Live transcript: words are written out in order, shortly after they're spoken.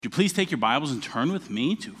Would you please take your Bibles and turn with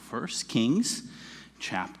me to 1 Kings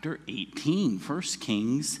chapter 18. 1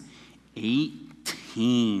 Kings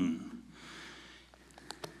 18.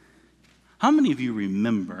 How many of you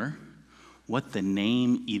remember what the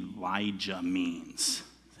name Elijah means?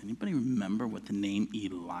 Does anybody remember what the name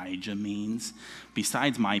Elijah means?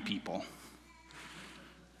 Besides my people.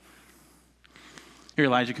 Here,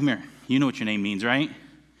 Elijah, come here. You know what your name means, right?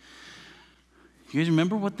 You guys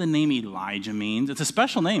remember what the name Elijah means? It's a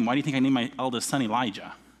special name. Why do you think I named my eldest son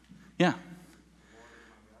Elijah? Yeah.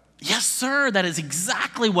 Yes, sir. That is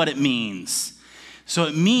exactly what it means. So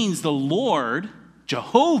it means the Lord,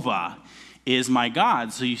 Jehovah, is my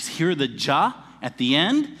God. So you hear the Jah at the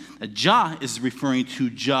end. The Jah is referring to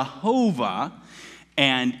Jehovah.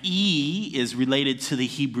 And E is related to the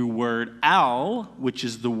Hebrew word El, which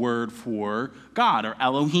is the word for God, or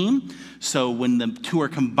Elohim. So when the two are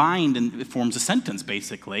combined, and it forms a sentence,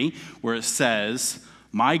 basically, where it says,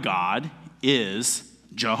 my God is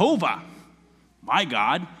Jehovah. My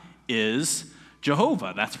God is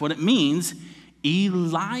Jehovah. That's what it means,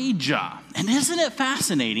 Elijah. And isn't it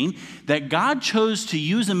fascinating that God chose to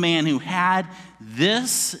use a man who had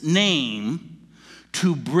this name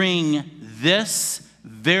to bring this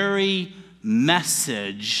very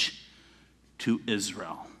message to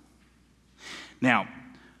Israel? Now,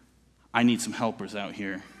 I need some helpers out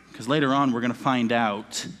here, because later on we're going to find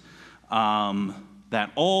out that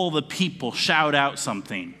all the people shout out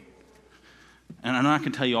something. And I'm not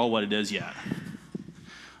going to tell you all what it is yet.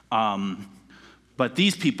 But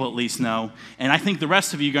these people at least know, and I think the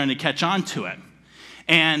rest of you are going to catch on to it.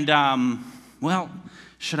 And,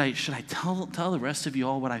 should I tell the rest of you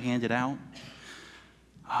all what I handed out?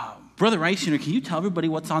 Brother Rice, can you tell everybody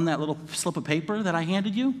what's on that little slip of paper that I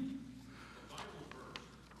handed you?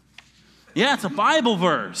 Yeah, it's a Bible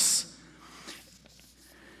verse.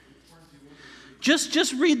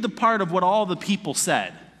 Just read the part of what all the people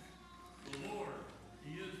said. The Lord,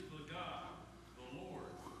 He is the God. The Lord,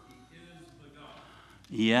 He is the God.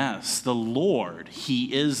 Yes, the Lord,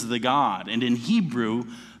 He is the God. And in Hebrew,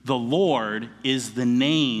 the Lord is the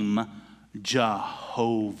name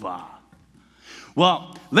Jehovah.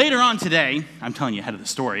 Well, later on today, I'm telling you ahead of the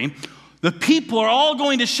story, the people are all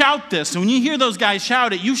going to shout this. And when you hear those guys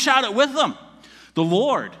shout it, you shout it with them. The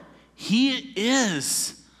Lord, He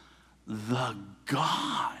is the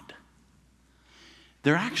God.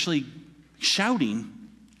 They're actually shouting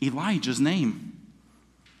Elijah's name.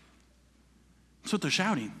 That's what they're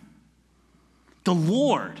shouting. The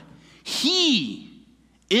Lord, He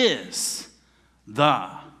is the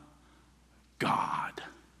God.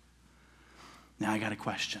 Now I got a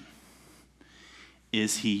question.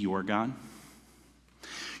 Is He your God?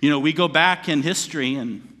 We go back in history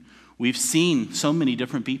and we've seen so many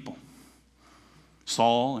different people.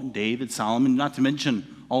 Saul and David, Solomon, not to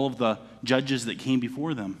mention all of the judges that came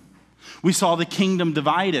before them. We saw the kingdom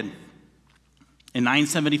divided in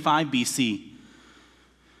 975 BC.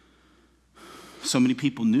 So many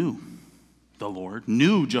people knew the Lord,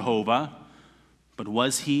 knew Jehovah, but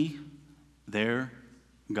was He their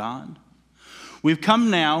God? We've come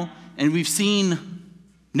now and we've seen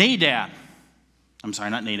Jeroboam,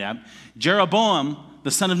 the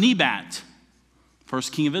son of Nebat,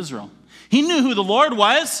 first king of Israel. He knew who the Lord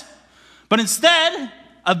was, but instead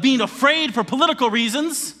of being afraid for political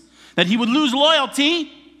reasons that he would lose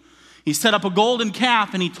loyalty, he set up a golden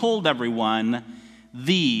calf and he told everyone,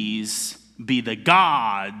 these be the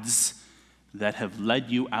gods that have led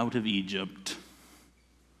you out of Egypt.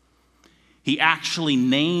 He actually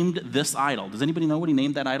named this idol. Does anybody know what he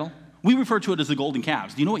named that idol? We refer to it as the golden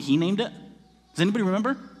calves. Do you know what he named it? Does anybody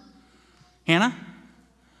remember? Hannah?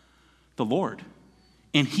 The Lord.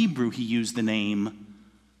 In Hebrew, he used the name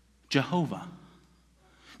Jehovah.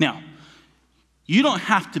 Now, you don't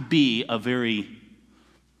have to be a very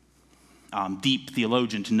deep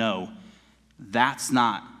theologian to know that's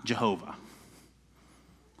not Jehovah.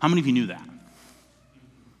 How many of you knew that?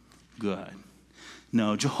 Good.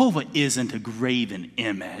 No, Jehovah isn't a graven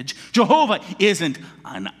image. Jehovah isn't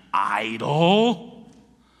an idol.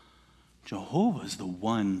 Jehovah is the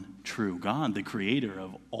one true God, the creator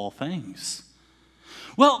of all things.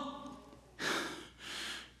 Well,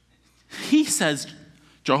 he says,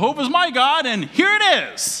 Jehovah's my God, and here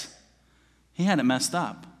it is. He had it messed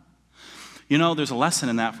up. There's a lesson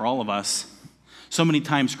in that for all of us. So many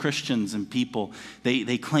times Christians and people,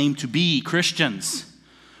 they claim to be Christians.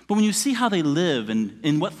 But when you see how they live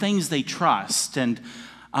and what things they trust and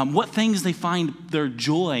what things they find their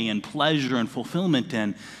joy and pleasure and fulfillment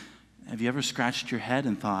in, have you ever scratched your head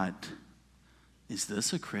and thought, is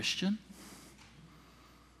this a Christian?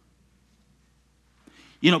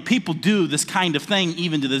 You know, people do this kind of thing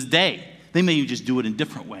even to this day. They may just do it in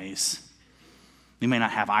different ways. They may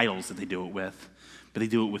not have idols that they do it with, but they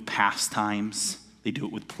do it with pastimes. They do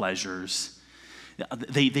it with pleasures.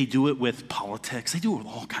 They do it with politics. They do it with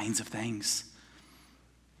all kinds of things.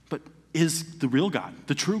 But is the real God,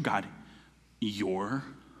 the true God, your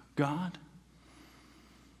God?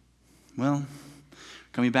 Well,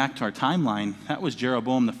 coming back to our timeline, that was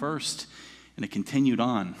Jeroboam the first, and it continued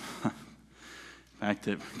on. In fact,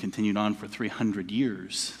 it continued on for 300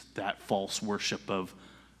 years, that false worship of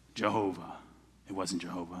Jehovah. It wasn't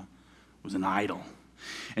Jehovah. It was an idol.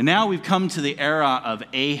 And now we've come to the era of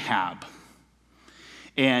Ahab.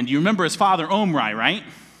 And you remember his father Omri, right?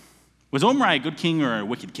 Was Omri a good king or a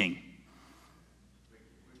wicked king?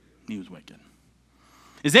 He was wicked.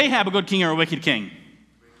 Is Ahab a good king or a wicked king?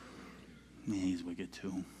 Yeah, he's wicked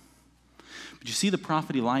too. But you see the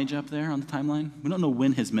prophet Elijah up there on the timeline? We don't know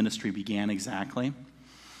when his ministry began exactly.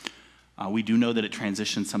 We do know that it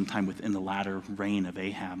transitioned sometime within the latter reign of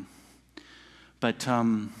Ahab. But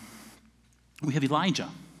we have Elijah.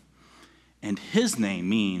 And his name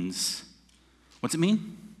means, what's it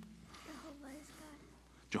mean? Jehovah is God.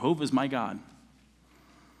 Jehovah is my God.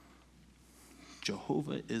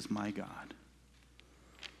 Jehovah is my God.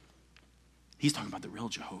 He's talking about the real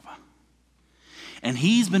Jehovah. And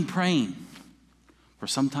he's been praying for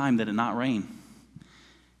some time that it not rain.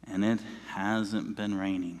 And it hasn't been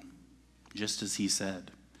raining, just as he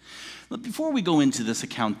said. But before we go into this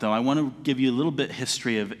account, though, I want to give you a little bit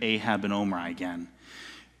history of Ahab and Omri again.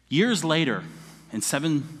 Years later, in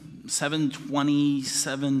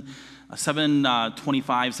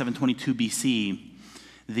 725, 722 BC,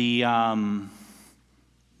 the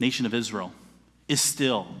nation of Israel is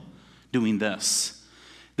still doing this.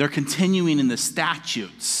 They're continuing in the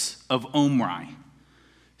statutes of Omri.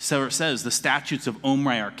 So it says, the statutes of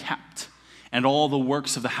Omri are kept, and all the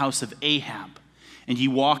works of the house of Ahab. And ye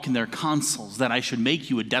walk in their counsels, that I should make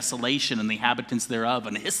you a desolation, and the inhabitants thereof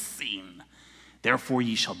an hissing. Therefore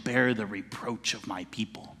ye shall bear the reproach of my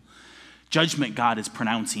people. Judgment God is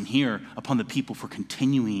pronouncing here upon the people for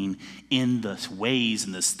continuing in the ways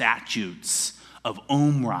and the statutes of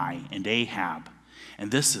Omri and Ahab. And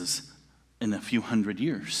this is in a few hundred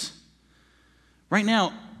years. Right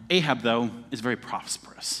now, Ahab, though, is very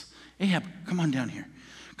prosperous. Ahab, come on down here.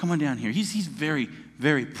 Come on down here. He's very,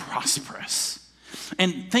 very prosperous.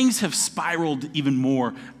 And things have spiraled even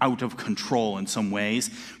more out of control in some ways.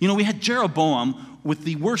 You know, we had Jeroboam with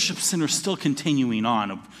the worship center still continuing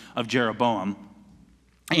on of Jeroboam.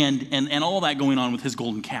 And all that going on with his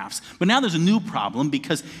golden calves. But now there's a new problem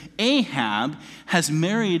because Ahab has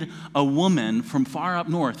married a woman from far up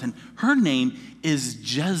north, and her name is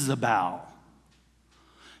Jezebel.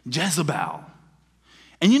 Jezebel.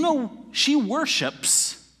 And you know, she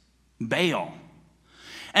worships Baal.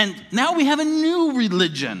 And now we have a new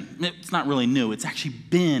religion. It's not really new. It's actually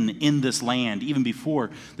been in this land even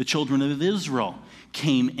before the children of Israel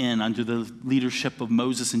came in under the leadership of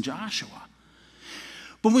Moses and Joshua.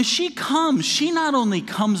 But when she comes, she not only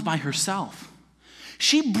comes by herself,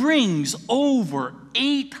 she brings over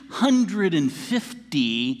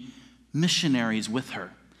 850 missionaries with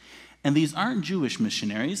her. And these aren't Jewish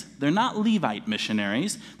missionaries. They're not Levite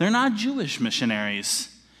missionaries. They're not Jewish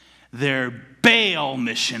missionaries. They're Baal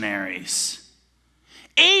missionaries.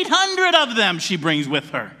 800 of them she brings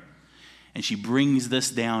with her. And she brings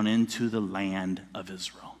this down into the land of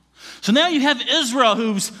Israel. So now you have Israel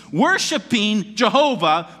who's worshiping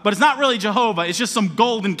Jehovah, but it's not really Jehovah. It's just some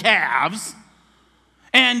golden calves.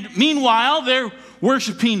 And meanwhile, they're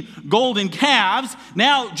worshiping golden calves.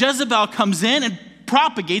 Now Jezebel comes in and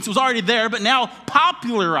propagates. It was already there, but now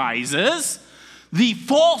popularizes the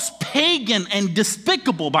false pagan and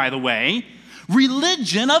despicable, by the way,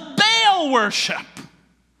 religion of Baal worship.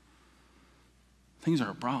 Things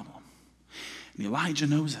are a problem. And Elijah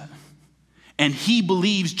knows it. And he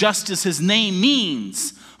believes just as his name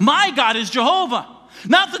means. My God is Jehovah.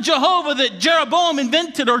 Not the Jehovah that Jeroboam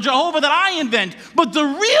invented or Jehovah that I invent, but the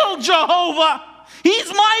real Jehovah.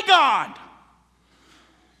 He's my God.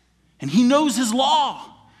 And he knows his law.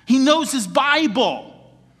 He knows his Bible.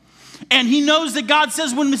 And he knows that God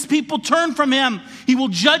says when his people turn from him, he will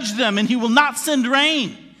judge them and he will not send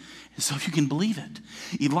rain. And so if you can believe it,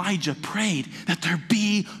 Elijah prayed that there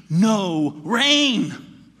be no rain.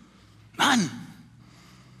 None.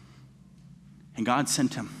 And God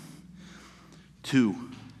sent him to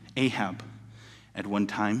Ahab at one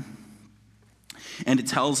time. And it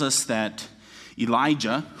tells us that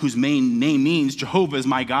Elijah, whose main name means Jehovah is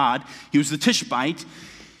my God, he was the Tishbite.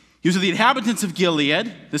 He was of the inhabitants of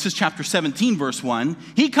Gilead. This is chapter 17, verse 1.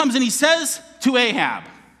 He comes and he says to Ahab,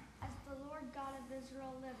 As the Lord God of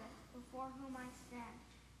Israel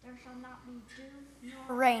shall not be dew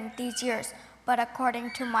nor rain these years, but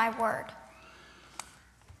according to my word.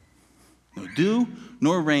 No dew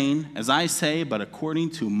nor rain, as I say, but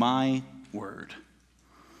according to my word.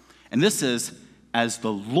 And this is, as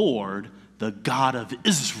the Lord, the God of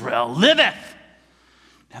Israel, liveth.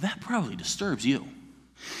 Now that probably disturbs you,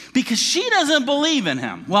 because she doesn't believe in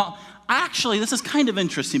him. Well, actually, this is kind of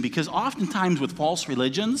interesting, because oftentimes with false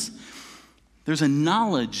religions, there's a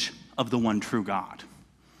knowledge of the one true God.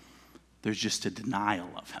 There's just a denial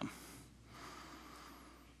of him.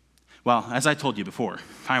 Well, as I told you before,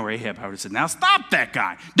 if I were Ahab, I would have said, now stop that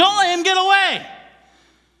guy. Don't let him get away.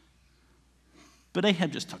 But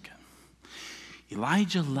Ahab just took it.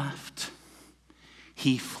 Elijah left.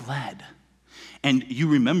 He fled. And you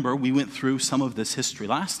remember, we went through some of this history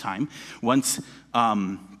last time. Once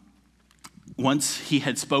he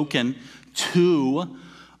had spoken to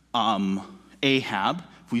Ahab,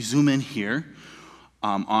 if we zoom in here,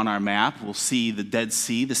 on our map, we'll see the Dead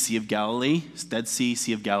Sea, the Sea of Galilee, Dead Sea,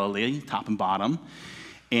 Sea of Galilee, top and bottom.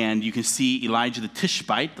 And you can see Elijah the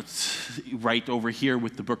Tishbite, that's right over here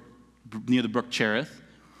with the brook, near the brook Cherith.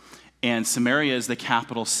 And Samaria is the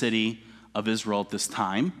capital city of Israel at this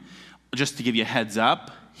time. Just to give you a heads up,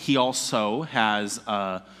 he also has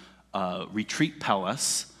a retreat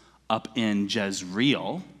palace up in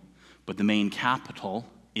Jezreel, but the main capital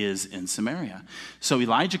is in Samaria. So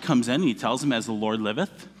Elijah comes in and he tells him, as the Lord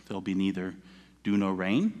liveth, there'll be neither dew nor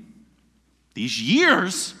rain these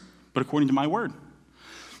years, but according to my word.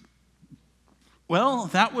 Well,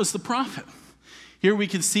 that was the prophet. Here we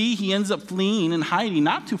can see he ends up fleeing and hiding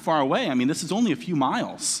not too far away. I mean, this is only a few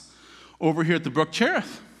miles over here at the brook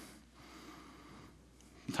Cherith.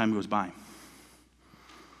 Time goes by.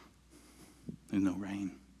 There's no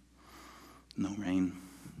rain. No rain.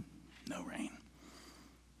 No rain.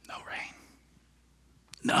 No rain.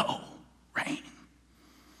 No rain.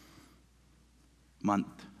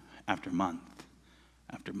 Month after month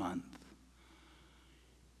after month.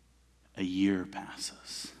 A year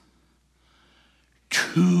passes.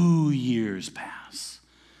 2 years pass.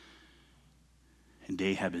 And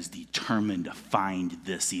Ahab is determined to find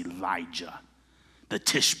this Elijah, the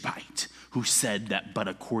Tishbite, who said that but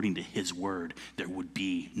according to his word there would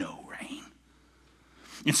be no rain.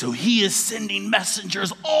 And so he is sending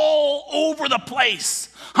messengers all over the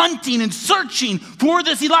place, hunting and searching for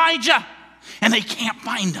this Elijah, and they can't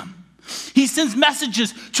find him. He sends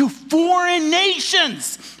messages to foreign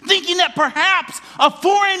nations, thinking that perhaps a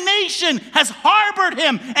foreign nation has harbored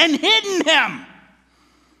him and hidden him.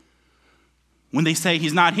 When they say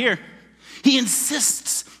he's not here, he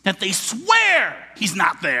insists that they swear he's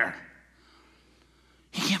not there.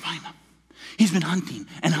 He can't find him. He's been hunting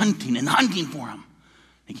and hunting and hunting for him.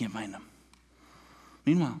 They can't find him.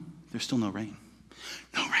 Meanwhile, there's still no rain.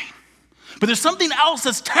 No rain. But there's something else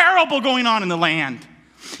that's terrible going on in the land.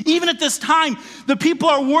 Even at this time, the people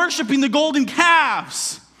are worshiping the golden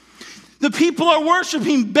calves. The people are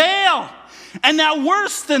worshiping Baal. And now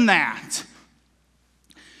worse than that,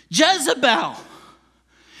 Jezebel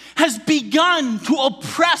has begun to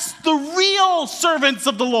oppress the real servants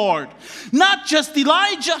of the Lord. Not just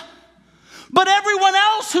Elijah, but everyone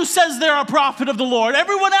else who says they're a prophet of the Lord.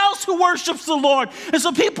 Everyone else who worships the Lord. And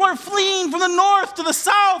so people are fleeing from the north to the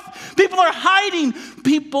south. People are hiding.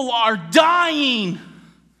 People are dying.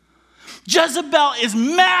 Jezebel is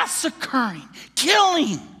massacring,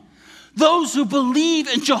 killing those who believe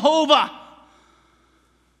in Jehovah.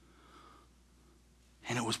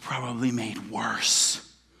 And it was probably made worse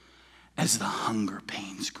as the hunger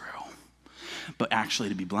pains grew. But actually,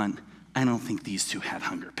 to be blunt, I don't think these two had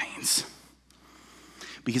hunger pains,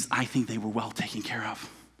 because I think they were well taken care of,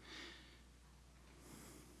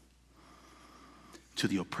 to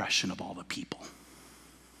the oppression of all the people.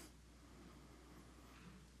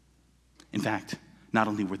 In fact, not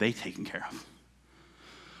only were they taken care of,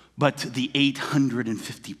 but the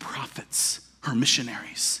 850 prophets, her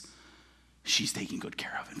missionaries, she's taking good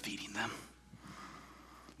care of and feeding them.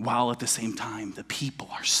 While at the same time, the people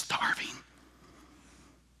are starving.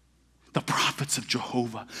 The prophets of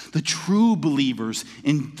Jehovah, the true believers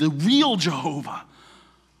in the real Jehovah,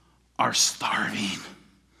 are starving.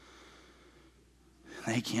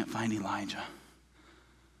 They can't find Elijah.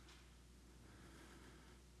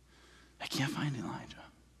 They can't find Elijah.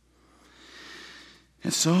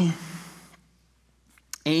 And so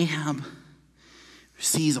Ahab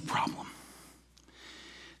sees a problem.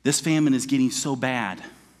 This famine is getting so bad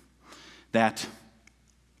that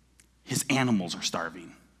his animals are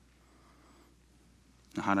starving.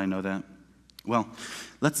 Now, how do I know that? Well,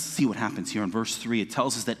 let's see what happens here in verse 3. It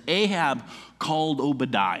tells us that Ahab called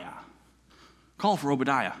Obadiah. Call for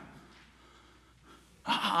Obadiah.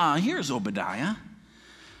 Here's Obadiah.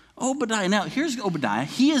 Now here's Obadiah.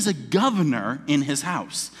 He is a governor in his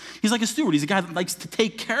house. He's like a steward. He's a guy that likes to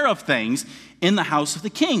take care of things in the house of the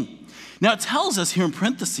king. Now it tells us here in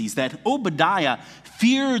parentheses that Obadiah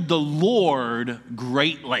feared the Lord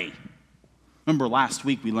greatly. Remember last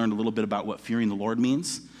week we learned a little bit about what fearing the Lord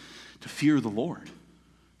means? To fear the Lord.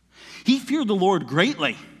 He feared the Lord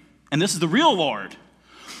greatly, and this is the real Lord.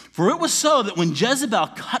 For it was so that when Jezebel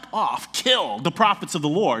killed the prophets of the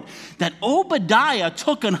Lord, that Obadiah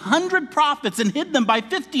took 100 prophets and hid them by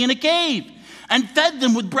 50 in a cave and fed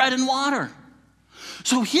them with bread and water.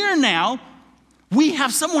 So here now, we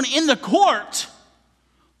have someone in the court.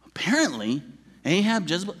 Apparently, Ahab,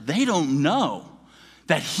 Jezebel, they don't know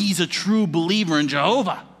that he's a true believer in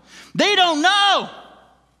Jehovah. They don't know.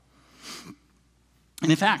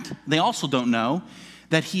 And in fact, they also don't know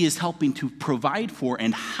that he is helping to provide for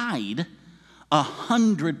and hide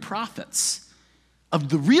 100 prophets of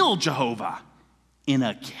the real Jehovah in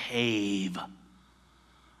a cave.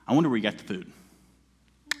 I wonder where he got the food.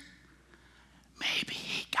 Maybe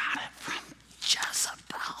he got it from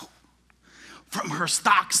Jezebel, from her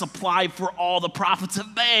stock supply for all the prophets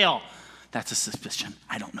of Baal. That's a suspicion.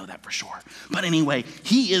 I don't know that for sure. But anyway,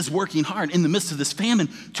 he is working hard in the midst of this famine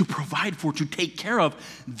to provide for, to take care of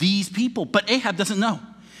these people. But Ahab doesn't know.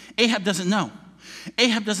 Ahab doesn't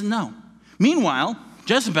know. Meanwhile,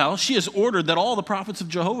 Jezebel, she has ordered that all the prophets of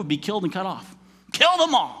Jehovah be killed and cut off. Kill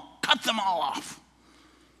them all. Cut them all off.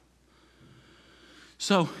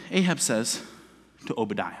 So Ahab says to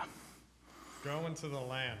Obadiah, "Go into the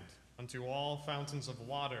land, unto all fountains of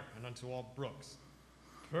water, and unto all brooks.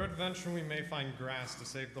 Peradventure we may find grass to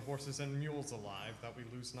save the horses and mules alive, that we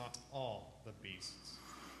lose not all the beasts."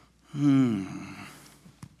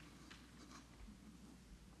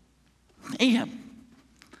 Ahab,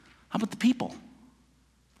 how about the people?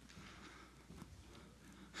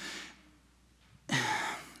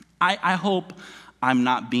 I hope I'm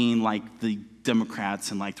not being like the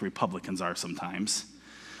Democrats and like the Republicans are sometimes,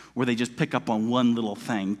 where they just pick up on one little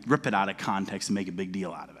thing, rip it out of context, and make a big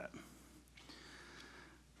deal out of it.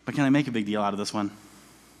 But can I make a big deal out of this one?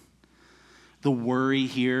 The worry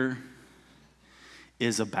here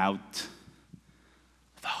is about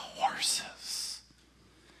the horses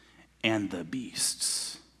and the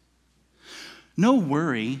beasts. No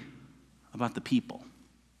worry about the people.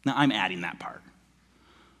 Now, I'm adding that part.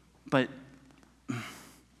 But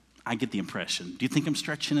I get the impression. Do you think I'm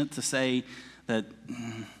stretching it to say that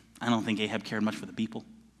I don't think Ahab cared much for the people?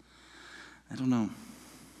 I don't know.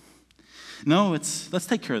 No, let's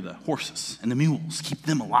take care of the horses and the mules, keep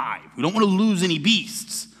them alive. We don't want to lose any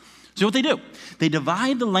beasts. So what they do, they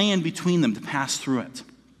divide the land between them to pass through it.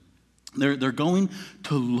 They're going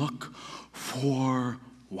to look for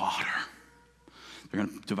water. They're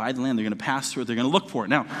going to divide the land, they're going to pass through it, they're going to look for it.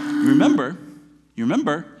 Now, you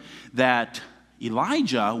remember that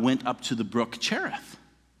Elijah went up to the brook Cherith,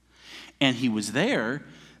 and he was there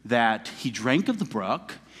that he drank of the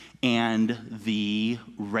brook, and the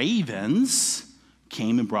ravens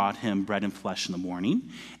came and brought him bread and flesh in the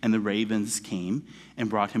morning, and the ravens came and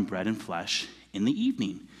brought him bread and flesh in the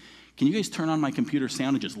evening. Can you guys turn on my computer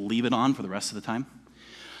sound and just leave it on for the rest of the time?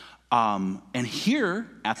 And here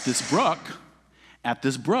at this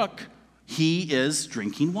brook, he is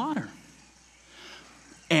drinking water.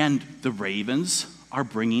 And the ravens are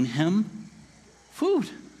bringing him food.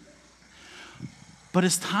 But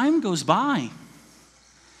as time goes by,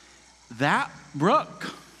 that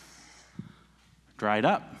brook dried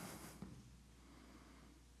up.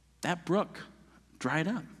 That brook dried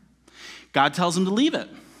up. God tells him to leave it.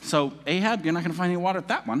 So, Ahab, you're not going to find any water at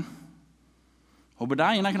that one.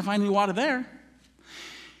 Obadiah, you're not going to find any water there.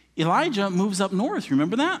 Elijah moves up north.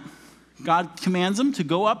 Remember that? God commands him to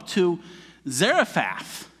go up to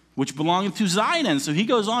Zarephath, which belonged to Zidon. So he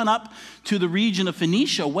goes on up to the region of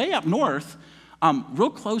Phoenicia, way up north, real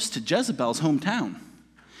close to Jezebel's hometown.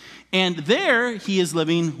 And there he is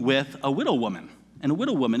living with a widow woman. And a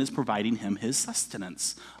widow woman is providing him his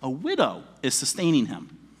sustenance. A widow is sustaining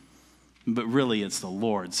him. But really it's the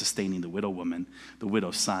Lord sustaining the widow woman, the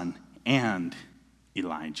widow's son, and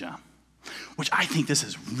Elijah. Which I think this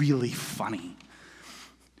is really funny.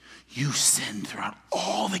 You sin throughout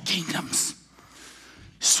all the kingdoms.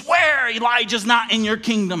 Swear Elijah's not in your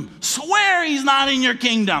kingdom. Swear he's not in your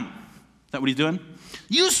kingdom. Is that what he's doing?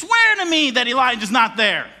 You swear to me that Elijah's not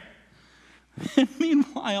there. And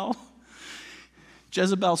meanwhile,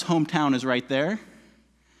 Jezebel's hometown is right there.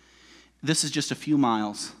 This is just a few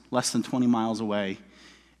miles, less than 20 miles away,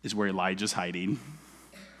 is where Elijah's hiding.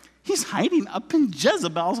 He's hiding up in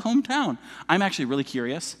Jezebel's hometown. I'm actually really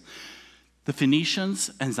curious. The Phoenicians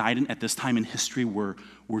and Zidon at this time in history were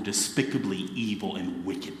despicably evil and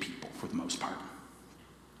wicked people for the most part.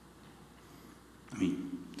 I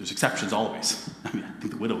mean, there's exceptions always. I mean, I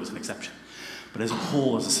think the widow was an exception. But as a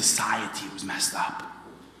whole, as a society, it was messed up.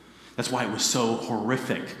 That's why it was so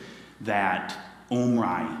horrific that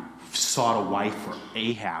Omri sought a wife for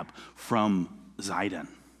Ahab from Zidon.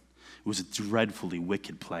 It was a dreadfully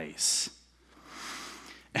wicked place.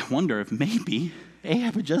 I wonder if maybe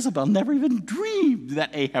Ahab and Jezebel never even dreamed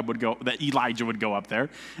that Elijah would go up there.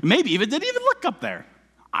 And maybe even didn't even look up there.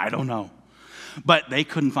 I don't know. But they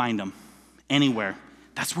couldn't find him anywhere.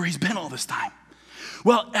 That's where he's been all this time.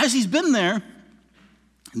 Well, as he's been there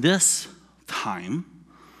this time,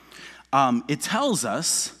 it tells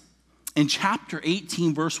us in chapter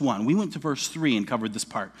 18, verse 1. We went to verse 3 and covered this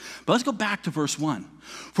part. But let's go back to verse 1.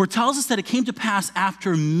 For it tells us that it came to pass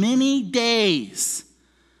after many days,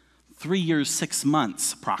 3 years, 6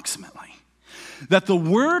 months approximately, that the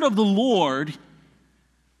word of the Lord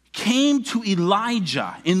came to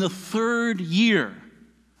Elijah in the 3rd year,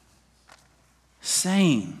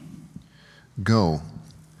 saying, Go,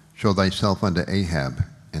 show thyself unto Ahab,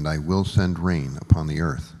 and I will send rain upon the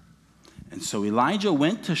earth. And so Elijah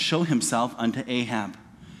went to show himself unto Ahab,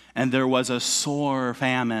 and there was a sore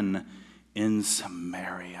famine in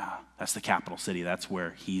Samaria. That's the capital city. That's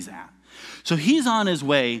where he's at. So he's on his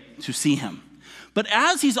way to see him. But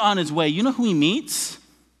as he's on his way, you know who he meets?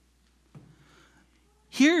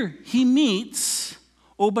 Here he meets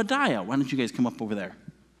Obadiah. Why don't you guys come up over there?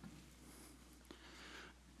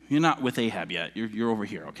 You're not with Ahab yet. You're over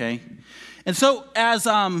here, okay? And so as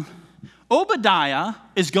Obadiah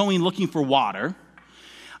is going looking for water,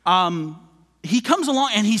 he comes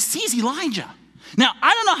along and he sees Elijah. Now,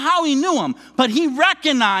 I don't know how he knew him, but he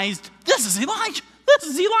recognized, this is Elijah. This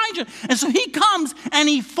is Elijah. And so he comes and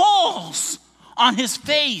he falls on his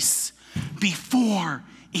face before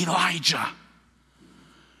Elijah.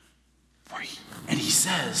 And he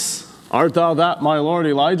says, Art thou that, my lord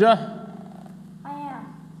Elijah? I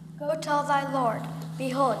am. Go tell thy Lord,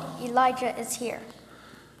 behold, Elijah is here.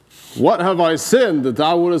 What have I sinned that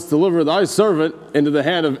thou wouldest deliver thy servant into the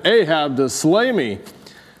hand of Ahab to slay me?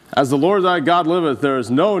 As the Lord thy God liveth, there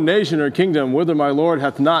is no nation or kingdom whither my Lord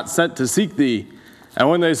hath not sent to seek thee. And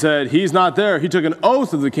when they said, He's not there, he took an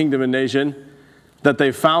oath of the kingdom and nation that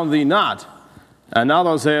they found thee not. And now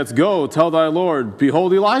thou sayest, Go, tell thy Lord,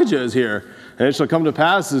 behold, Elijah is here. And it shall come to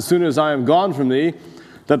pass, as soon as I am gone from thee,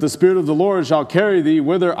 that the Spirit of the Lord shall carry thee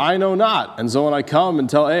whither I know not. And so when I come and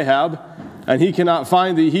tell Ahab, and he cannot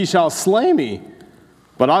find thee, he shall slay me.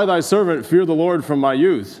 But I, thy servant, fear the Lord from my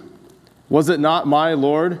youth. Was it not my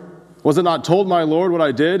Lord? Was it not told my Lord what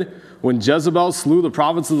I did when Jezebel slew the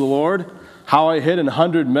prophets of the Lord? How I hid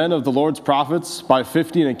 100 men of the Lord's prophets by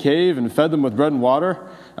 50 in a cave and fed them with bread and water?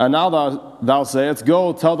 And now thou sayest,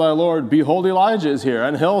 Go, tell thy Lord, behold, Elijah is here,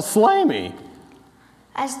 and he'll slay me.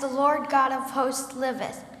 As the Lord God of hosts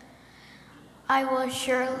liveth, I will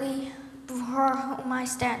surely, before whom I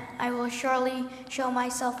stand, I will surely show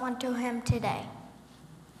myself unto him today.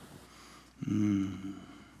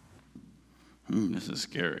 This is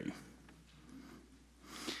scary.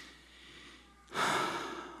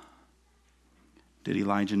 Did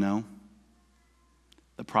Elijah know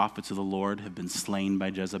the prophets of the Lord have been slain by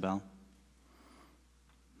Jezebel?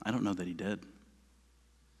 I don't know that he did.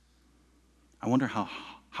 I wonder how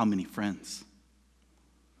many friends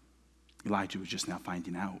Elijah was just now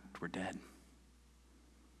finding out were dead.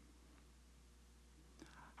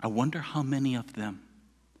 I wonder how many of them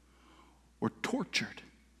were tortured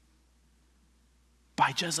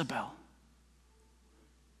by Jezebel,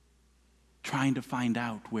 trying to find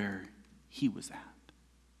out where he was at.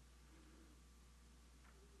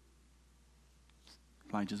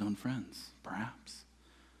 Elijah's own friends, perhaps,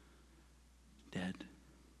 dead.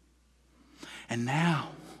 And now,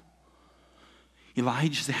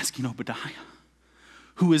 Elijah's asking Obadiah,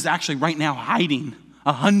 who is actually right now hiding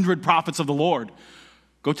 100 prophets of the Lord,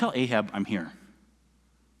 go tell Ahab I'm here.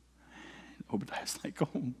 Obadiah's like,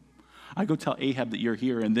 I go tell Ahab that you're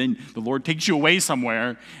here, and then the Lord takes you away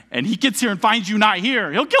somewhere, and he gets here and finds you not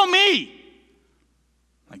here. He'll kill me.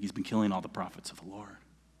 Like he's been killing all the prophets of the Lord.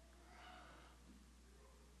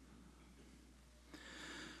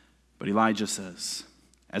 But Elijah says,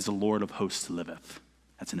 as the Lord of hosts liveth.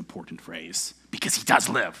 That's an important phrase, because he does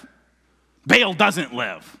live. Baal doesn't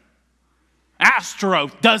live.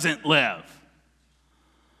 Ashtaroth doesn't live.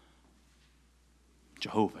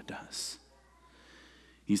 Jehovah does.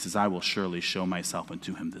 He says, I will surely show myself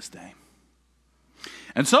unto him this day.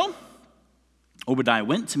 And so, Obadiah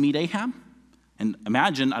went to meet Ahab. And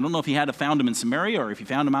imagine, I don't know if he had found him in Samaria or if he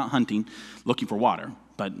found him out hunting, looking for water.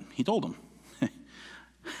 But he told him,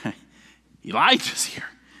 Elijah's here.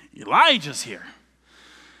 Elijah's here.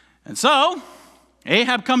 And so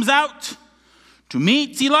Ahab comes out to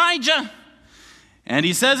meet Elijah, and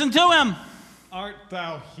he says unto him, Art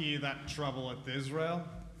thou he that troubleth Israel?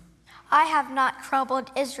 I have not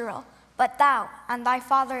troubled Israel, but thou and thy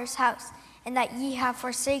father's house, in that ye have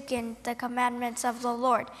forsaken the commandments of the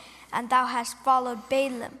Lord, and thou hast followed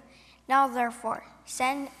Baalim. Now therefore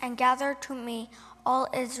send and gather to me all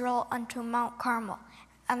Israel unto Mount Carmel,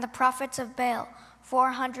 and the prophets of Baal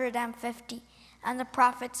 450, and the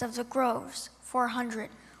prophets of the groves 400,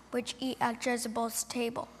 which eat at Jezebel's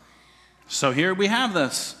table. So here we have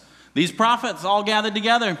this. These prophets all gathered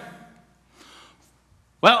together.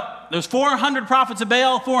 Well, there's 400 prophets of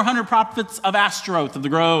Baal, 400 prophets of Ashtaroth, of the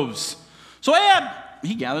groves. So Ahab,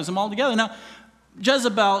 he gathers them all together. Now,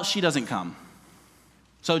 Jezebel, she doesn't come.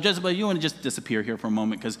 So Jezebel, you want to just disappear here for a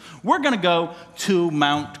moment because we're going to go to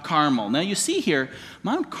Mount Carmel. Now you see here,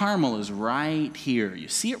 Mount Carmel is right here. You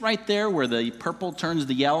see it right there where the purple turns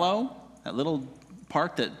to yellow, that little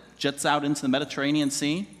part that jets out into the Mediterranean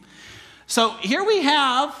Sea. So here we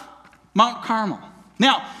have Mount Carmel.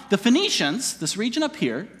 Now, the Phoenicians, this region up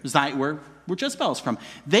here, is where Jezebel is from,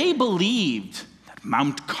 they believed that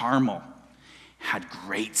Mount Carmel had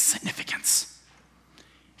great significance.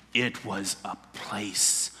 It was a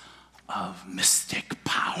place of mystic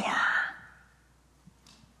power.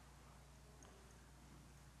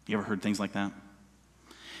 You ever heard things like that?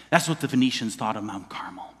 That's what the Phoenicians thought of Mount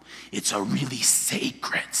Carmel. It's a really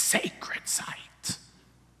sacred site.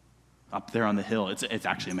 Up there on the hill, it's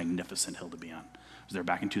actually a magnificent hill to be on. I was there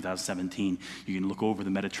back in 2017. You can look over the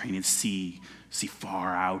Mediterranean Sea, see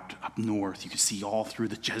far out up north. You can see all through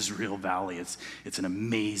the Jezreel Valley. It's an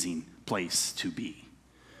amazing place to be.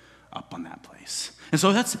 Up on that place. And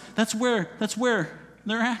so that's where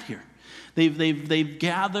they're at here. They've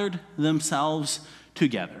gathered themselves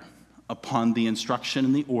together upon the instruction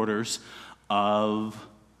and the orders of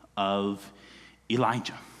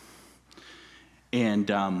Elijah. And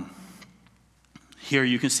here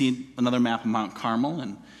you can see another map of Mount Carmel,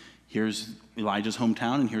 and here's Elijah's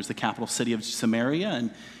hometown, and here's the capital city of Samaria,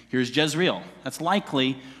 and here's Jezreel. That's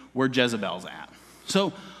likely where Jezebel's at.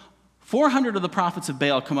 So 400 of the prophets of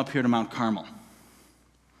Baal come up here to Mount Carmel.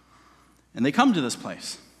 And they come to this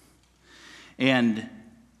place. And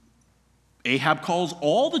Ahab calls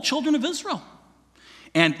all the children of Israel.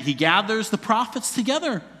 And he gathers the prophets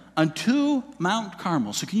together unto Mount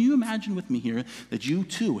Carmel. So can you imagine with me here that you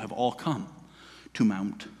too have all come to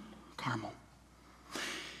Mount Carmel?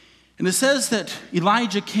 And it says that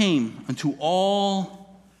Elijah came unto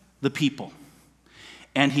all the people.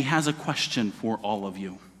 And he has a question for all of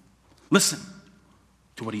you. Listen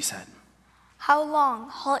to what he said. How long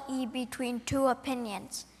halt ye between two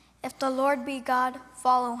opinions? If the Lord be God,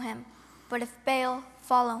 follow him. But if Baal,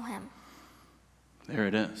 follow him. There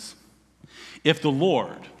it is. If the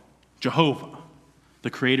Lord, Jehovah, the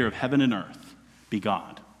creator of heaven and earth, be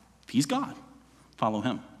God, if he's God, follow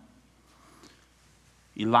him.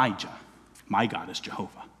 Elijah, my God is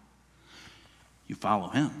Jehovah. You follow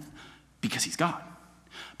him because he's God.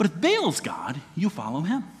 But if Baal's God, you follow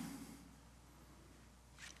him.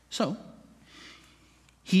 So,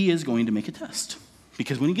 he is going to make a test.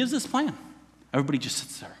 Because when he gives this plan, everybody just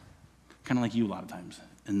sits there. Kind of like you a lot of times.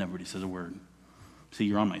 And nobody says a word. See,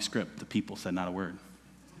 you're on my script. The people said not a word.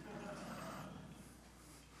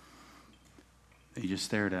 They just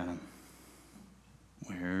stared at him.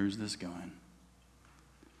 Where's this going?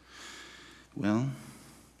 Well,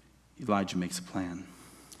 Elijah makes a plan.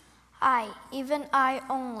 I, even I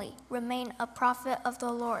only, remain a prophet of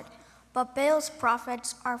the Lord. But Baal's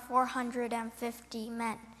prophets are 450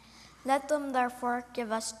 men. Let them therefore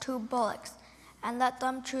give us 2 bullocks, and let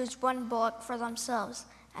them choose 1 bullock for themselves,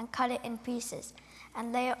 and cut it in pieces,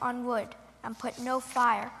 and lay it on wood, and put no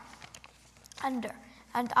fire under.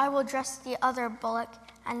 And I will dress the other bullock,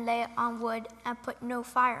 and lay it on wood, and put no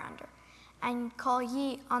fire under. And call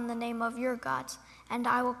ye on the name of your gods, and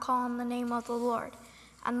I will call on the name of the Lord.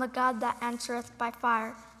 And the God that answereth by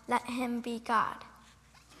fire, let him be God.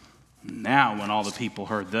 Now, when all the people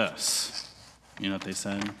heard this, you know what they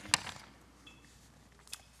said?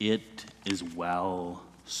 It is well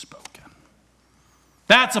spoken.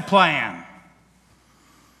 That's a plan.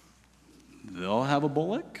 They'll have a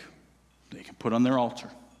bullock they can put on their altar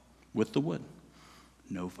with the wood.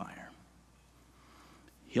 No fire.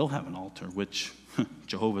 He'll have an altar, which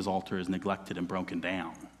Jehovah's altar is neglected and broken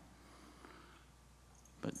down.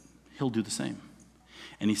 But he'll do the same.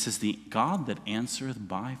 And he says, the God that answereth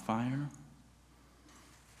by fire,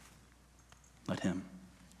 let him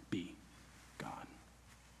be God.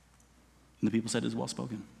 And the people said, it is well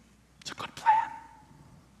spoken. It's a good plan.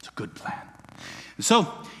 a good plan. And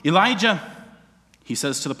so Elijah, he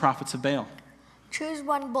says to the prophets of Baal, Choose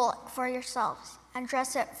one bullock for yourselves, and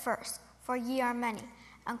dress it first, for ye are many,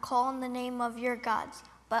 and call on the name of your gods,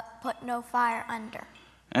 but put no fire under.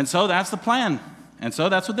 And so that's the plan. And so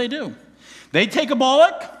that's what they do. They take a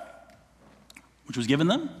bullock, which was given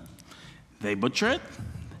them, they butcher it,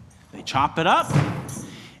 they chop it up,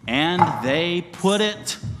 and they put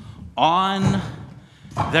it on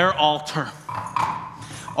their altar.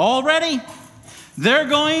 Already, they're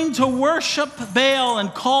going to worship Baal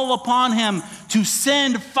and call upon him to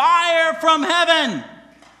send fire from heaven.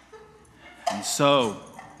 And so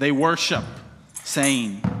they worship,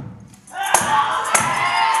 saying,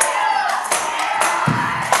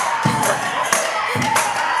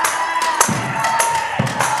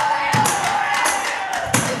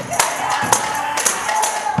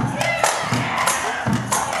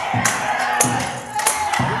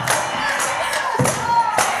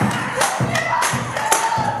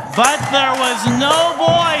 but there was no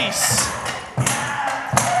voice.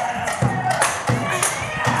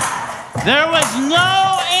 There was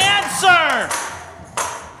no answer.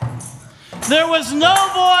 There was no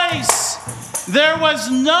voice. There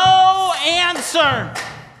was no answer.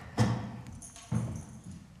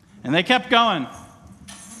 And they kept going.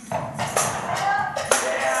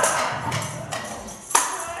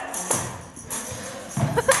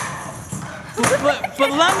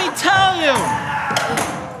 But let me tell you.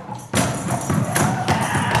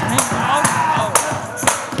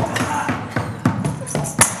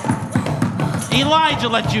 Elijah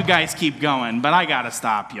let you guys keep going, but I got to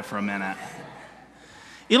stop you for a minute.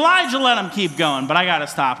 Elijah let him keep going, but I got to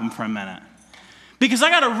stop him for a minute. Because I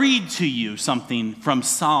got to read to you something from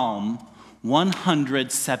Psalm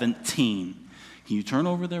 117. Can you turn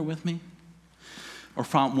over there with me? Or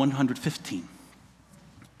Psalm 115.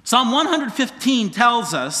 Psalm 115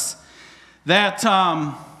 tells us that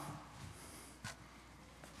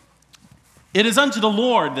it is unto the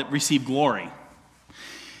Lord that receive glory.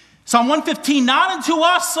 Psalm 115, not unto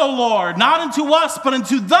us, O Lord, not unto us, but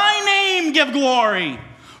unto thy name give glory,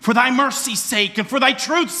 for thy mercy's sake and for thy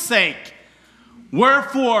truth's sake.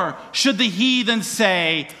 Wherefore should the heathen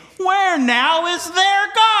say, where now is their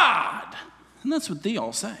God? And that's what they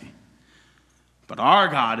all say. But our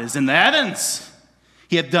God is in the heavens.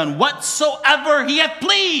 He hath done whatsoever he hath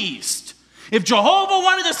pleased. If Jehovah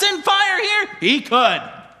wanted to send fire here, he could.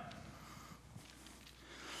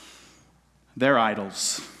 Their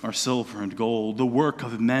idols are silver and gold, the work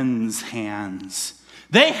of men's hands.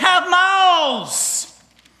 They have mouths,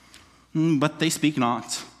 but they speak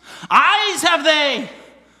not. Eyes have they,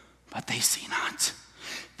 but they see not.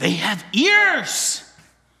 They have ears,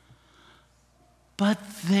 but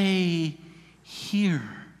they hear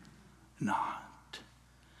not.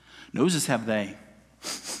 Noses have they,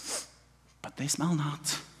 but they smell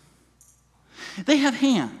not. They have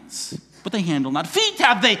hands, but they handle not. Feet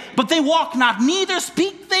have they, but they walk not. Neither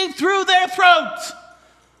speak they through their throat.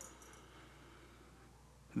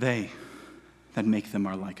 They that make them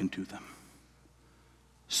are like unto them.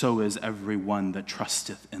 So is every one that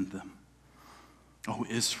trusteth in them. O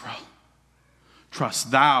Israel,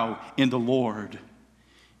 trust thou in the Lord.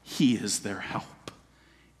 He is their help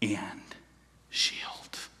and shield.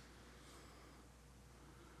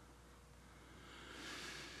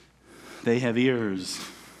 They have ears,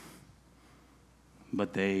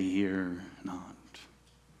 but they hear not.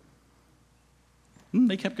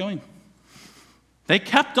 They kept going. They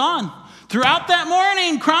kept on throughout that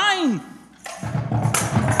morning crying.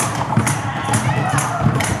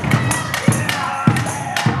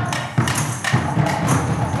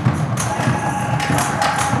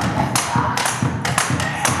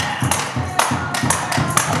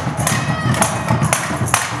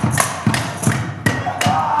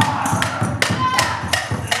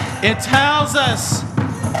 It tells us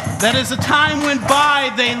that as the time went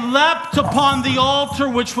by, they leapt upon the altar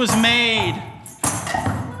which was made.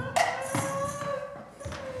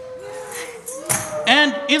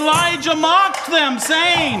 And Elijah mocked them,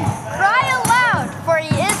 saying, Cry aloud, for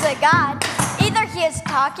he is a God. Either he is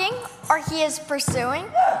talking, or he is pursuing,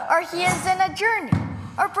 or he is in a journey,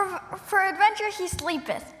 or peradventure he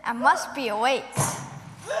sleepeth, and must be awake.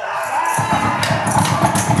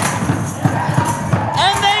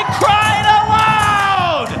 And they cried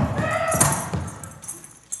aloud.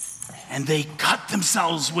 And they cut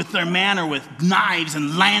themselves with their manner with knives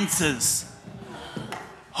and lances,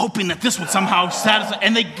 hoping that this would somehow satisfy.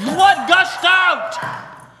 And the blood gushed out.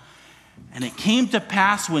 And it came to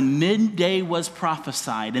pass when midday was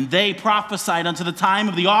prophesied, and they prophesied unto the time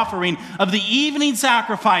of the offering of the evening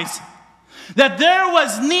sacrifice, that there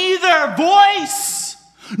was neither voice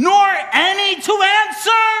nor any to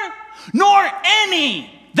answer, nor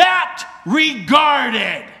any that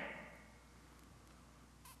regarded.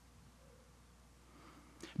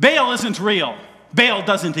 Baal isn't real. Baal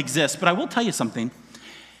doesn't exist. But I will tell you something.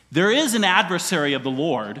 There is an adversary of the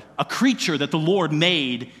Lord, a creature that the Lord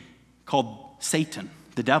made called Satan,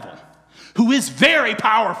 the devil, who is very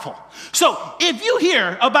powerful. So if you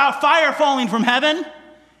hear about fire falling from heaven,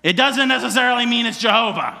 it doesn't necessarily mean it's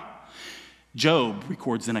Jehovah. Job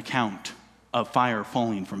records an account of fire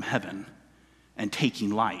falling from heaven and taking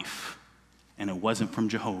life. And it wasn't from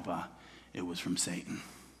Jehovah, it was from Satan.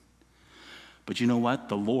 But you know what?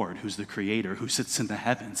 The Lord, who's the creator, who sits in the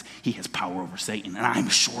heavens, he has power over Satan. And I'm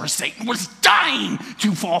sure Satan was dying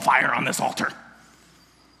to fall fire on this altar.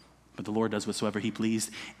 But the Lord does whatsoever he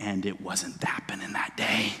pleased, and it wasn't happening that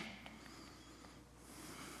day.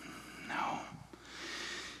 No.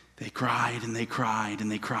 They cried and they cried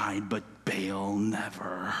and they cried, but Baal never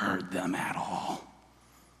heard them at all.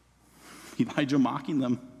 Elijah mocking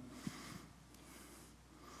them.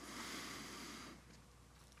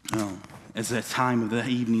 No. As the time of the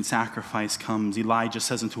evening sacrifice comes, Elijah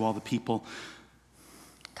says unto all the people,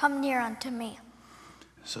 Come near unto me.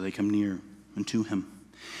 So they come near unto him.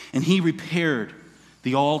 And he repaired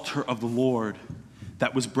the altar of the Lord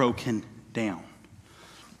that was broken down.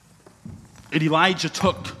 And Elijah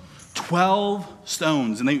took 12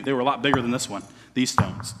 stones, and they were a lot bigger than this one, these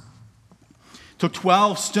stones. Took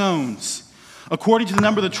 12 stones, according to the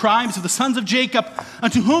number of the tribes of the sons of Jacob,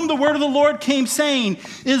 unto whom the word of the Lord came, saying,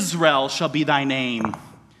 Israel shall be thy name.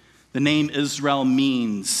 The name Israel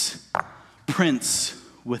means prince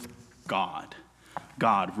with God.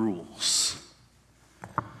 God rules.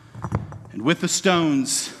 And with the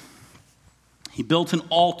stones, he built an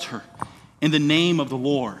altar in the name of the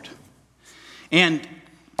Lord. And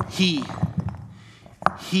he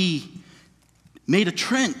made a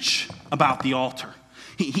trench about the altar.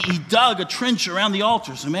 He dug a trench around the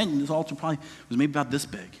altar. So imagine this altar probably was maybe about this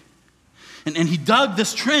big. And he dug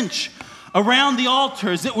this trench around the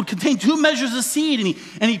altars. It would contain 2 measures of seed.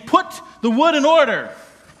 And he put the wood in order.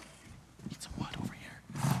 Need some wood over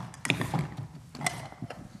here.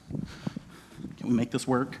 Can we make this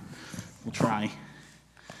work? We'll try.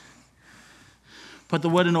 Put the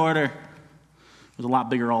wood in order. It was a lot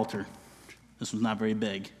bigger altar. This was not very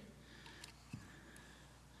big.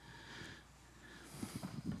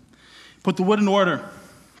 Put the wood in order.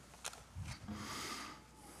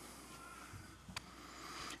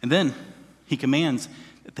 And then he commands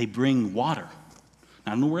that they bring water.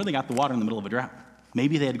 Now, I don't know where they got the water in the middle of a drought.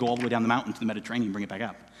 Maybe they had to go all the way down the mountain to the Mediterranean and bring it back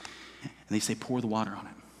up. And they say, pour the water on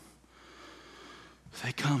it. So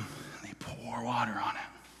they come and they pour water on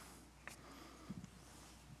it.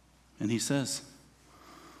 And he says,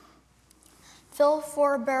 Fill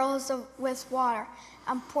 4 barrels with water,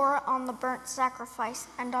 and pour it on the burnt sacrifice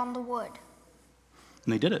and on the wood.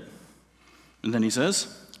 And they did it. And then he says,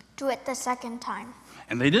 Do it the second time.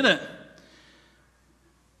 and they did it.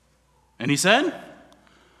 And he said,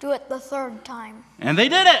 Do it the third time. and they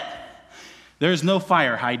did it. There's no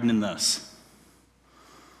fire hiding in this.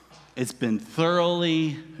 It's been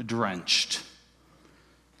thoroughly drenched.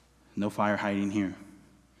 No fire hiding here.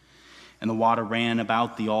 And the water ran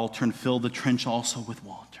about the altar and filled the trench also with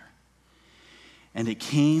water. And it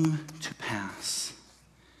came to pass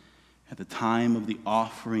at the time of the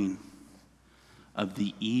offering of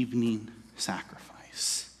the evening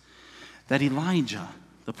sacrifice that Elijah,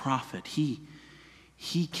 the prophet, he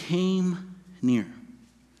came near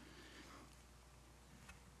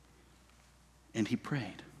and he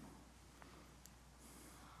prayed.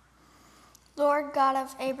 Lord God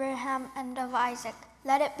of Abraham and of Isaac,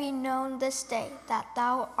 let it be known this day that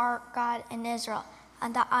thou art God in Israel,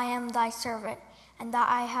 and that I am thy servant, and that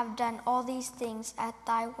I have done all these things at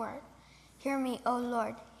thy word. Hear me, O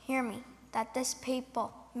Lord, hear me, that this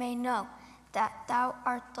people may know that thou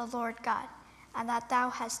art the Lord God, and that thou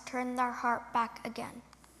hast turned their heart back again.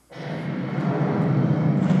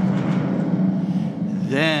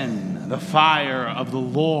 Then the fire of the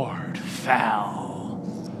Lord fell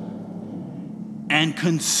and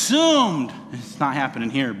consumed, it's not happening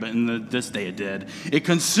here, but in this day it did. It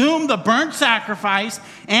consumed the burnt sacrifice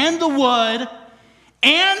and the wood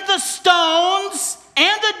and the stones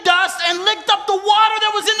and the dust and licked up the water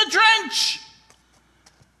that was in the trench.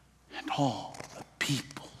 And all the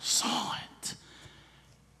people saw it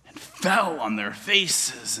and fell on their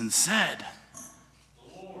faces and said,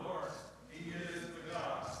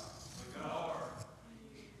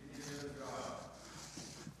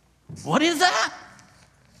 what is that?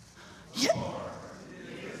 Yeah.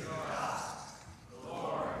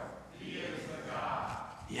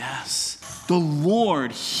 Yes. the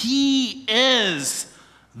Lord, he is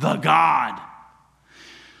the God.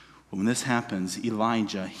 When this happens,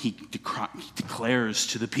 Elijah, he declares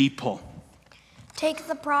to the people, Take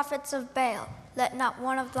the prophets of Baal, let not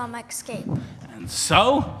one of them escape. and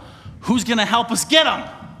so, who's going to help us get them?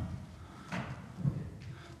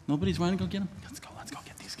 Nobody's running to go get them? Let's go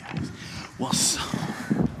get these guys. Well, so...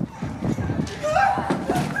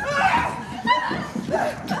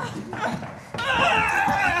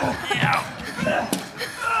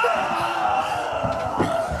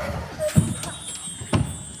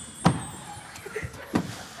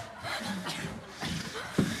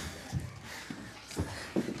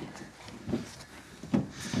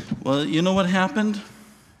 Well, you know what happened?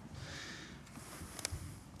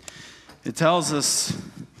 It tells us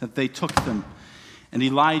that they took them, and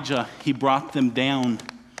Elijah, he brought them down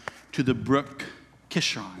to the brook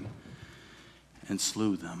Kishon and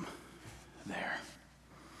slew them there.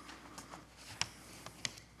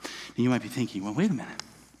 Now you might be thinking, well, wait a minute.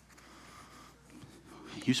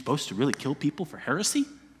 Are you supposed to really kill people for heresy?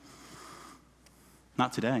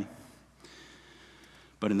 Not today.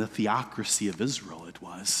 But in the theocracy of Israel, it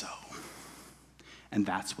was so. And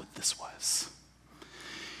that's what this was.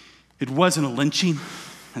 It wasn't a lynching,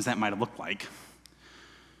 as that might have looked like.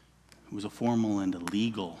 It was a formal and a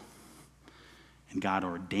legal and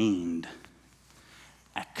God-ordained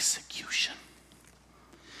execution.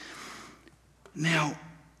 Now,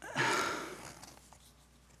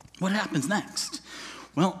 what happens next?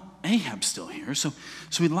 Well, Ahab's still here, so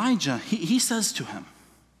Elijah, he says to him,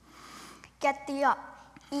 Get thee up,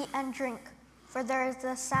 eat and drink, for there is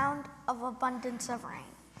the sound of abundance of rain.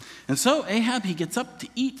 And so Ahab, he gets up to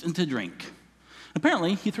eat and to drink.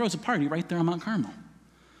 Apparently, he throws a party right there on Mount Carmel.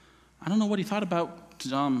 I don't know what he thought about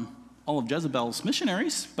all of Jezebel's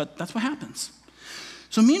missionaries, but that's what happens.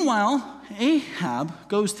 So meanwhile, Ahab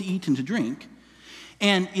goes to eat and to drink,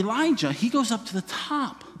 and Elijah, he goes up to the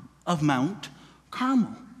top of Mount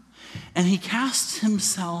Carmel, and he casts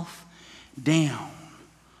himself down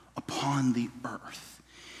upon the earth,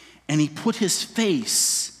 and he put his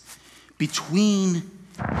face between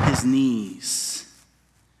his knees,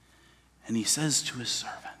 and he says to his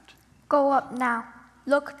servant, Go up now,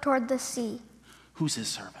 look toward the sea. Who's his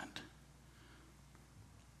servant?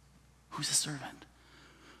 Who's his servant?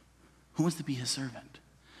 Who wants to be his servant?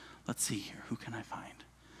 Let's see here. Who can I find?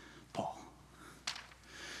 Paul.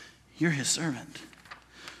 You're his servant.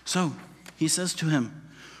 So he says to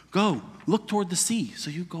him, Go, look toward the sea.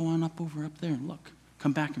 So you go on up there and look.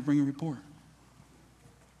 Come back and bring a report.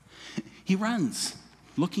 He runs,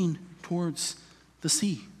 looking towards the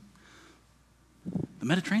sea, the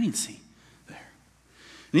Mediterranean Sea there.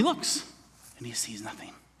 And he looks, and he sees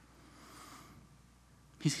nothing.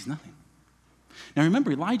 He sees nothing. Now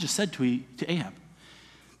remember, Elijah said to Ahab,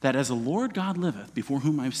 that as the Lord God liveth, before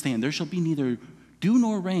whom I stand, there shall be neither dew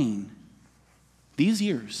nor rain these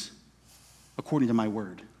years, according to my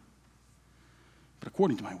word. But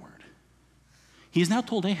according to my word. He has now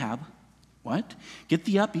told Ahab, what? Get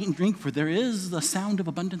thee up, eat and drink, for there is the sound of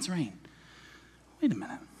abundance rain. Wait a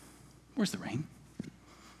minute. Where's the rain?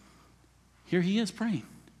 Here he is praying.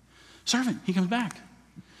 Servant, he comes back.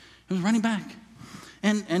 He was running back.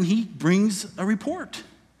 And he brings a report.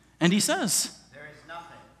 And he says, There is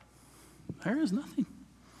nothing. There is nothing.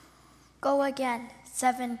 Go again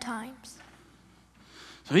 7 times.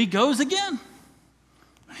 So he goes again.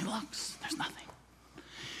 And he looks. There's nothing.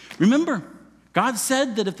 Remember, God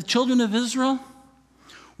said that if the children of Israel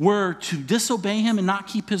were to disobey him and not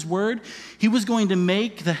keep his word, he was going to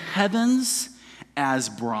make the heavens as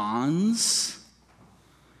bronze.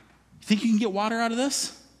 You think you can get water out of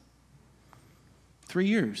this? 3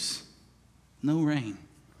 years. No rain.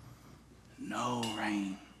 No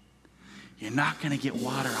rain. You're not going to get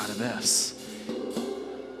water out of this.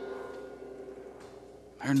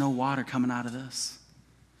 There's no water coming out of this.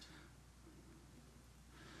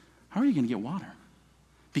 How are you going to get water?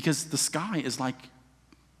 Because the sky is like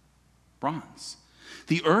bronze.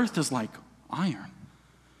 The earth is like iron.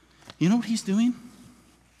 You know what he's doing?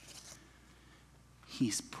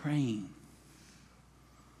 He's praying.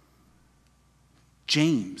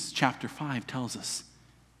 James chapter 5 tells us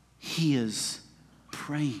he is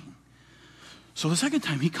praying. So the second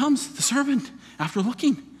time he comes, the servant, after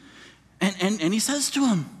looking, and he says to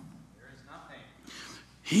him, There is nothing.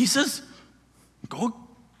 he says,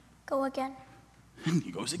 Go again. and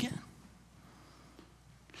he goes again.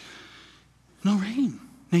 No rain.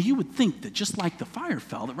 Now you would think that just like the fire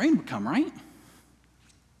fell, the rain would come, right?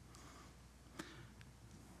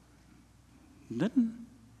 Didn't.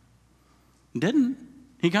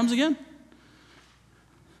 He comes again.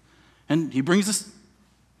 And he brings us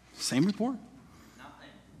Same report.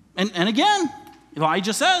 And again,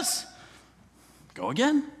 Elijah says, go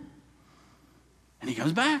again. And he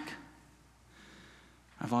comes back.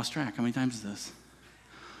 I've lost track. How many times is this?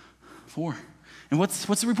 4. And what's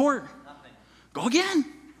the report? Nothing. Go again.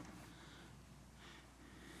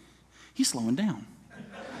 He's slowing down.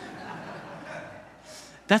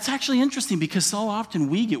 That's actually interesting because so often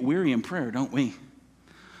we get weary in prayer, don't we?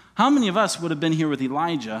 How many of us would have been here with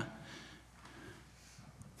Elijah?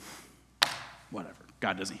 Whatever.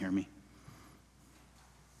 God doesn't hear me.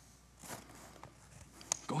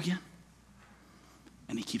 Go again.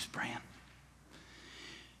 And he keeps praying.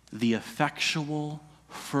 The effectual,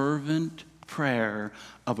 fervent prayer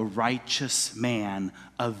of a righteous man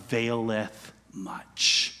availeth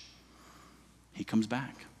much. He comes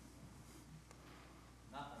back.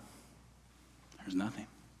 Nothing. There's nothing.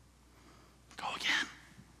 Go again.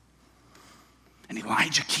 And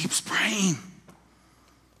Elijah keeps praying.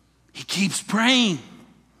 He keeps praying.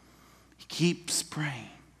 He keeps praying.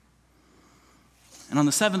 And on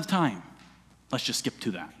the 7th time, let's just skip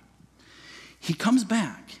to that. He comes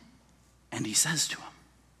back and he says to him,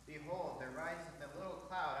 Behold, there riseth a little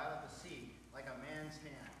cloud out of the sea, like a man's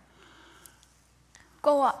hand.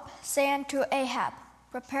 Go up, say unto Ahab,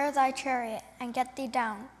 prepare thy chariot, and get thee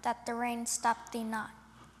down, that the rain stop thee not.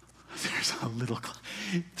 there's a little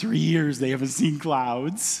 3 years they haven't seen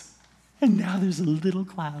clouds. And now there's a little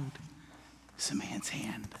cloud. It's a man's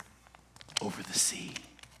hand over the sea.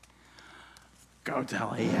 Go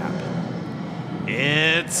tell Ahab,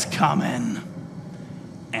 it's coming.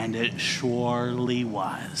 And it surely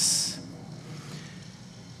was.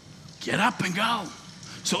 Get up and go.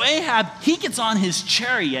 So Ahab, he gets on his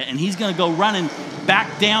chariot and he's going to go running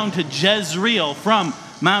back down to Jezreel from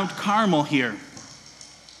Mount Carmel here.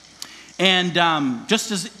 And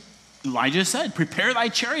just as Elijah said, prepare thy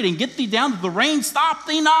chariot and get thee down, that the rain stop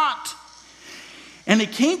thee not. And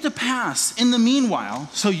it came to pass in the meanwhile,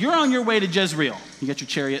 so you're on your way to Jezreel. You got your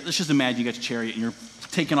chariot. Let's just imagine you got your chariot and you're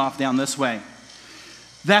taking off down this way.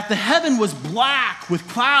 That the heaven was black with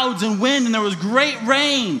clouds and wind, and there was great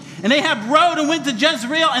rain. And Ahab rode and went to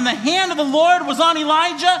Jezreel, and the hand of the Lord was on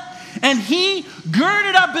Elijah, and he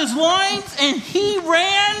girded up his loins, and he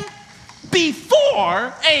ran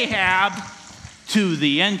before Ahab to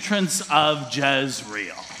the entrance of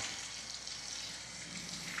Jezreel.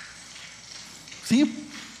 See?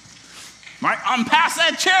 Right on past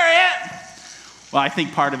that chariot. Well, I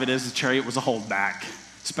think part of it is the chariot was a holdback,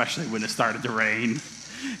 especially when it started to rain.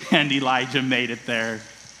 And Elijah made it there,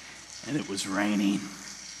 and it was raining.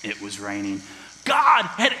 It was raining. God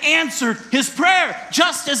had answered his prayer,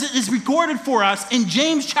 just as it is recorded for us in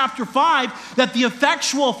James chapter 5, that the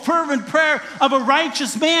effectual, fervent prayer of a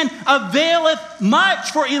righteous man availeth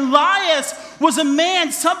much. For Elias was a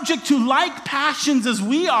man subject to like passions as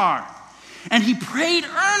we are. And he prayed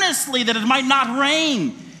earnestly that it might not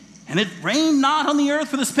rain. And it rained not on the earth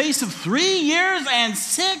for the space of 3 years and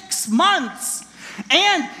 6 months.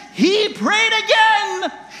 And he prayed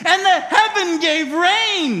again, and the heaven gave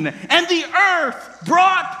rain, and the earth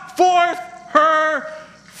brought forth her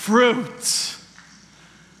fruit.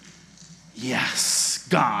 Yes,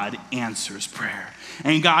 God answers prayer.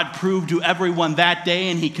 And God proved to everyone that day,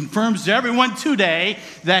 and he confirms to everyone today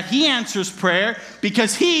that he answers prayer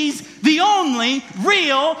because he's the only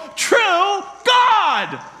real, true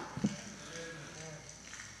God.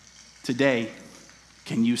 Today,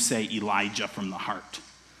 can you say Elijah from the heart?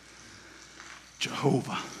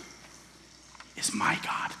 Jehovah is my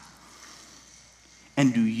God.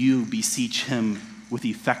 And do you beseech him with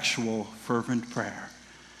effectual, fervent prayer,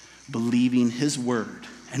 believing his word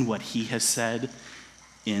and what he has said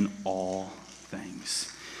in all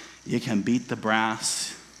things? You can beat the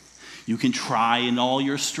brass. You can try in all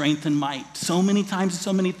your strength and might. So many times and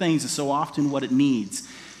so many things, and so often what it needs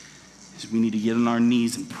is we need to get on our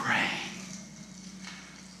knees and pray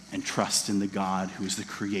and trust in the God who is the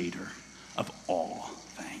creator of all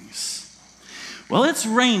things. Well, it's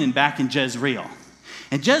raining back in Jezreel.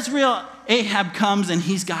 And Jezreel, Ahab comes and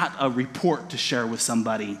he's got a report to share with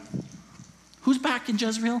somebody. Who's back in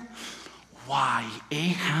Jezreel? Why,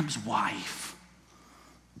 Ahab's wife.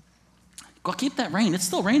 Go keep that rain. It's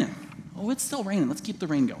still raining. Oh, it's still raining. Let's keep the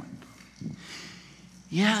rain going.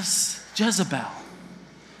 Yes, Jezebel.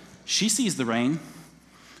 She sees the rain.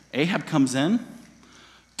 Ahab comes in,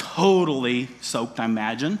 totally soaked, I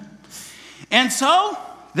imagine. And so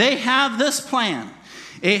they have this plan.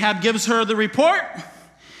 Ahab gives her the report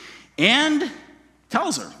and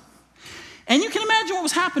tells her. And you can imagine what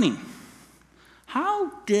was happening. How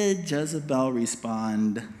did Jezebel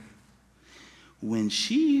respond when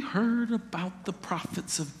she heard about the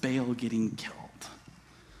prophets of Baal getting killed?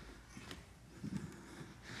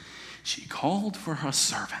 She called for her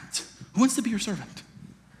servant. Who wants to be her servant?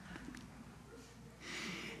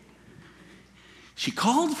 She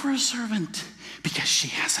called for a servant because she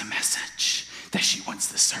has a message that she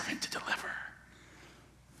wants the servant to deliver.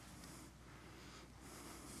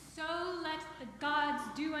 So let the gods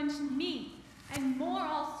do unto me, and more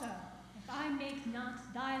also, if I make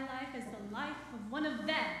not thy life as the life of one of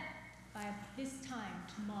them by this time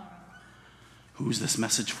tomorrow. Who's this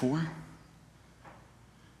message for?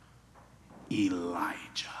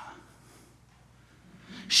 Elijah.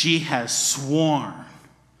 She has sworn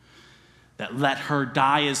that let her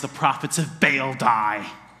die as the prophets of Baal die,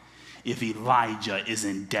 if Elijah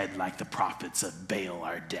isn't dead like the prophets of Baal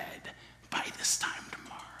are dead by this time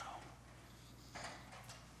tomorrow.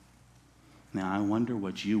 Now, I wonder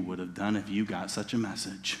what you would have done if you got such a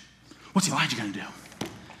message. What's Elijah going to do?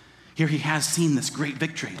 Here he has seen this great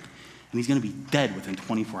victory, and he's going to be dead within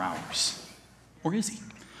 24 hours. Or is he?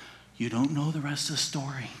 You don't know the rest of the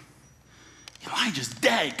story. Elijah's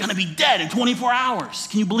dead, going to be dead in 24 hours.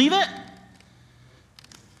 Can you believe it?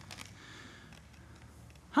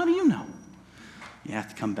 How do you know? You have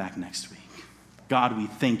to come back next week. God, we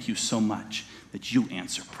thank you so much that you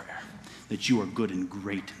answer prayer, that you are good and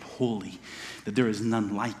great and holy, that there is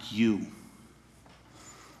none like you,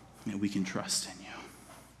 that we can trust in you.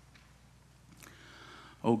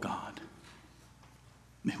 Oh God,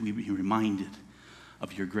 may we be reminded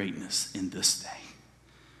of your greatness in this day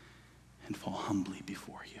and fall humbly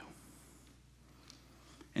before you.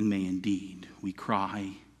 And may indeed we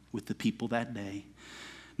cry with the people that day,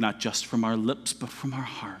 not just from our lips, but from our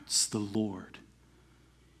hearts, the Lord,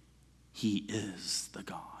 he is the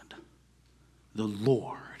God. The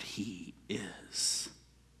Lord, he is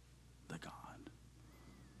the God.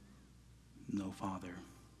 No, Father,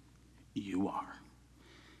 you are.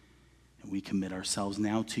 And we commit ourselves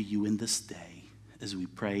now to you in this day as we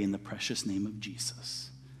pray in the precious name of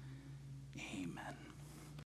Jesus. Amen.